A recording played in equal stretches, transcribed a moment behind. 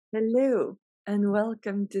Hello, and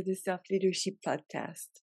welcome to the Self Leadership Podcast.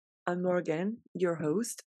 I'm Morgan, your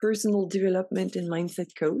host, personal development and mindset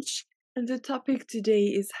coach. And the topic today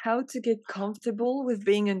is how to get comfortable with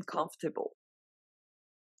being uncomfortable.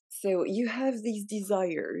 So, you have these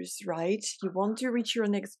desires, right? You want to reach your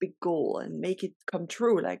next big goal and make it come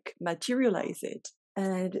true, like materialize it.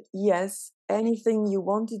 And yes, anything you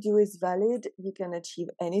want to do is valid. You can achieve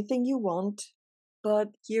anything you want. But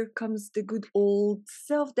here comes the good old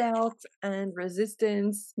self doubt and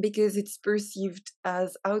resistance because it's perceived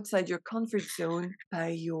as outside your comfort zone by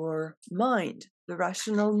your mind, the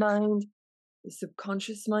rational mind, the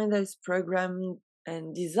subconscious mind that is programmed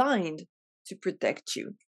and designed to protect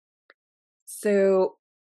you. So,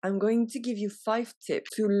 I'm going to give you 5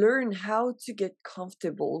 tips to learn how to get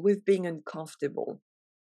comfortable with being uncomfortable.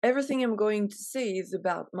 Everything I'm going to say is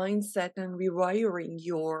about mindset and rewiring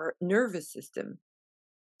your nervous system.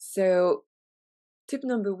 So, tip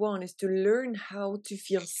number 1 is to learn how to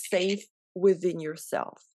feel safe within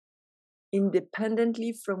yourself.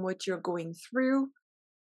 Independently from what you're going through,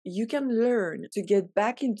 you can learn to get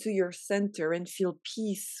back into your center and feel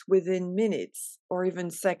peace within minutes or even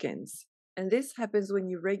seconds. And this happens when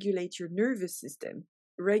you regulate your nervous system.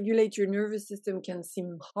 Regulate your nervous system can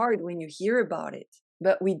seem hard when you hear about it,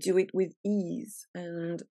 but we do it with ease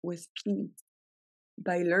and with peace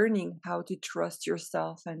by learning how to trust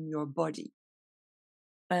yourself and your body.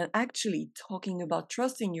 And actually, talking about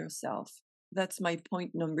trusting yourself, that's my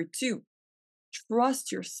point number 2.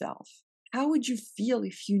 Trust yourself. How would you feel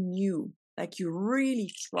if you knew, like you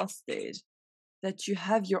really trusted, that you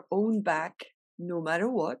have your own back no matter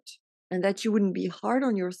what, and that you wouldn't be hard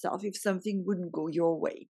on yourself if something wouldn't go your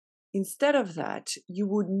way? Instead of that, you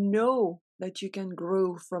would know that you can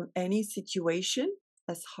grow from any situation,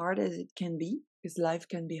 as hard as it can be, because life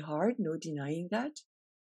can be hard, no denying that.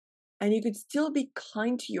 And you could still be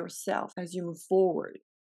kind to yourself as you move forward.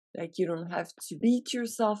 Like you don't have to beat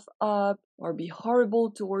yourself up or be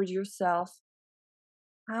horrible toward yourself.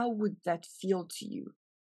 How would that feel to you?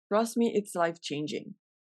 Trust me, it's life changing.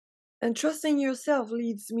 And trusting yourself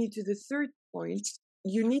leads me to the third point.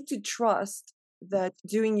 You need to trust that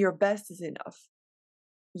doing your best is enough.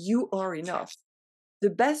 You are enough. The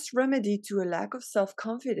best remedy to a lack of self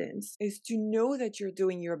confidence is to know that you're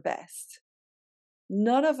doing your best.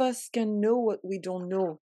 None of us can know what we don't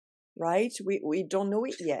know, right? We don't know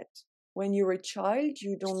it yet. When you're a child,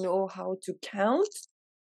 you don't know how to count.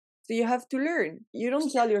 So you have to learn. You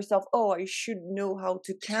don't tell yourself, oh, I should know how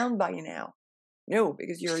to count by now. No,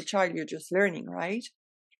 because you're a child, you're just learning, right?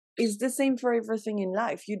 It's the same for everything in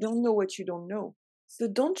life. You don't know what you don't know. So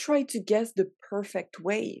don't try to guess the perfect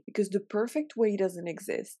way because the perfect way doesn't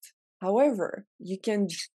exist. However, you can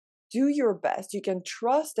do your best. You can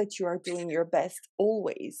trust that you are doing your best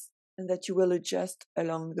always and that you will adjust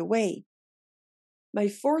along the way. My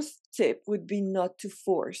fourth tip would be not to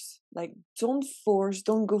force. Like, don't force,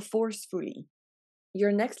 don't go forcefully.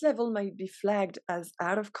 Your next level might be flagged as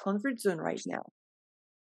out of comfort zone right now.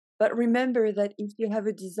 But remember that if you have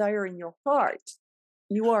a desire in your heart,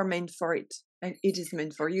 you are meant for it and it is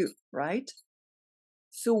meant for you, right?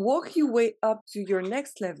 So walk your way up to your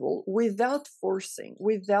next level without forcing,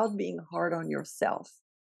 without being hard on yourself,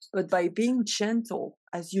 but by being gentle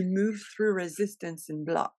as you move through resistance and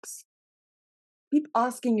blocks. Keep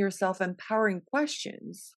asking yourself empowering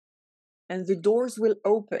questions, and the doors will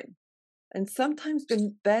open. And sometimes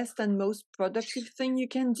the best and most productive thing you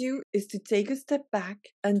can do is to take a step back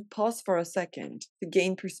and pause for a second to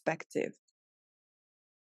gain perspective.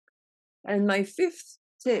 And my fifth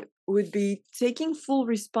tip would be taking full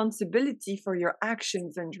responsibility for your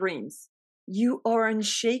actions and dreams. You are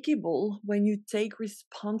unshakable when you take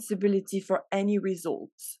responsibility for any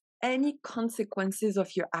results, any consequences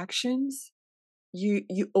of your actions. You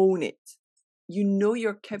own it. You know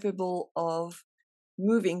you're capable of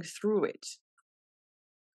moving through it.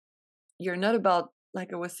 You're not about,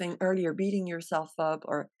 like I was saying earlier, beating yourself up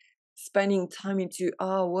or spending time into,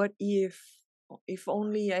 what if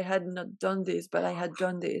only I had not done this, but I had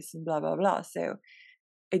done this and blah, blah, blah. So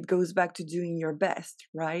it goes back to doing your best,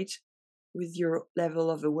 right? With your level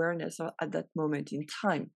of awareness at that moment in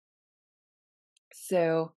time.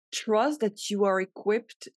 So trust that you are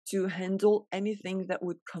equipped to handle anything that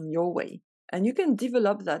would come your way. And you can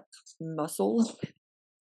develop that muscle,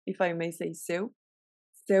 if I may say so.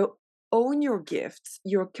 So own your gifts,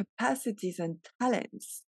 your capacities and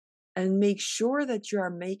talents, and make sure that you are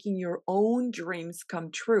making your own dreams come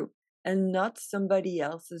true and not somebody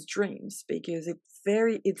else's dreams, because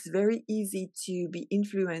it's very easy to be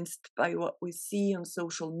influenced by what we see on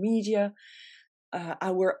social media,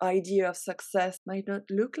 our idea of success might not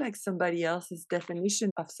look like somebody else's definition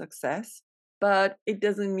of success, but it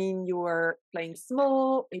doesn't mean you're playing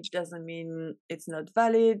small. It doesn't mean it's not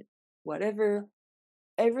valid, whatever.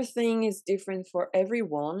 Everything is different for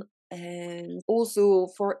everyone and also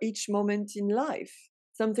for each moment in life.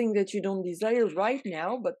 Something that you don't desire right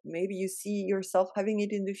now, but maybe you see yourself having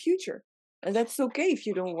it in the future. And that's okay if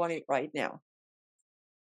you don't want it right now.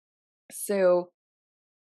 So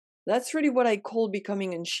that's really what I call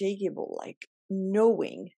becoming unshakable, like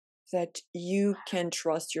knowing that you can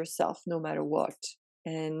trust yourself no matter what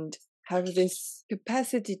and have this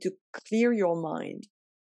capacity to clear your mind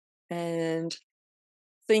and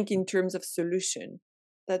think in terms of solution.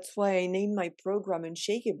 That's why I named my program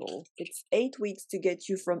Unshakable. It's 8 weeks to get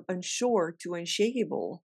you from unsure to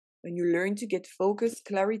unshakable. When you learn to get focus,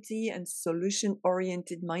 clarity, and solution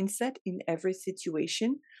oriented mindset in every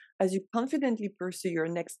situation as you confidently pursue your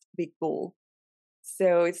next big goal.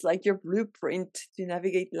 So it's like your blueprint to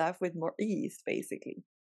navigate life with more ease, basically.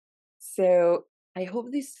 So I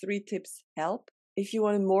hope these 3 tips help. If you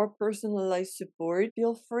want more personalized support,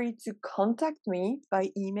 feel free to contact me by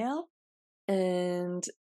email and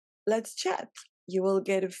let's chat. You will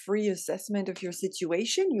get a free assessment of your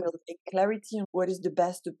situation. You will get clarity on what is the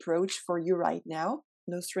best approach for you right now.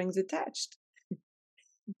 No strings attached.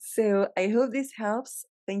 So I hope this helps.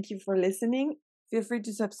 Thank you for listening. Feel free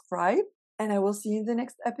to subscribe, and I will see you in the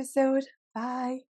next episode. Bye.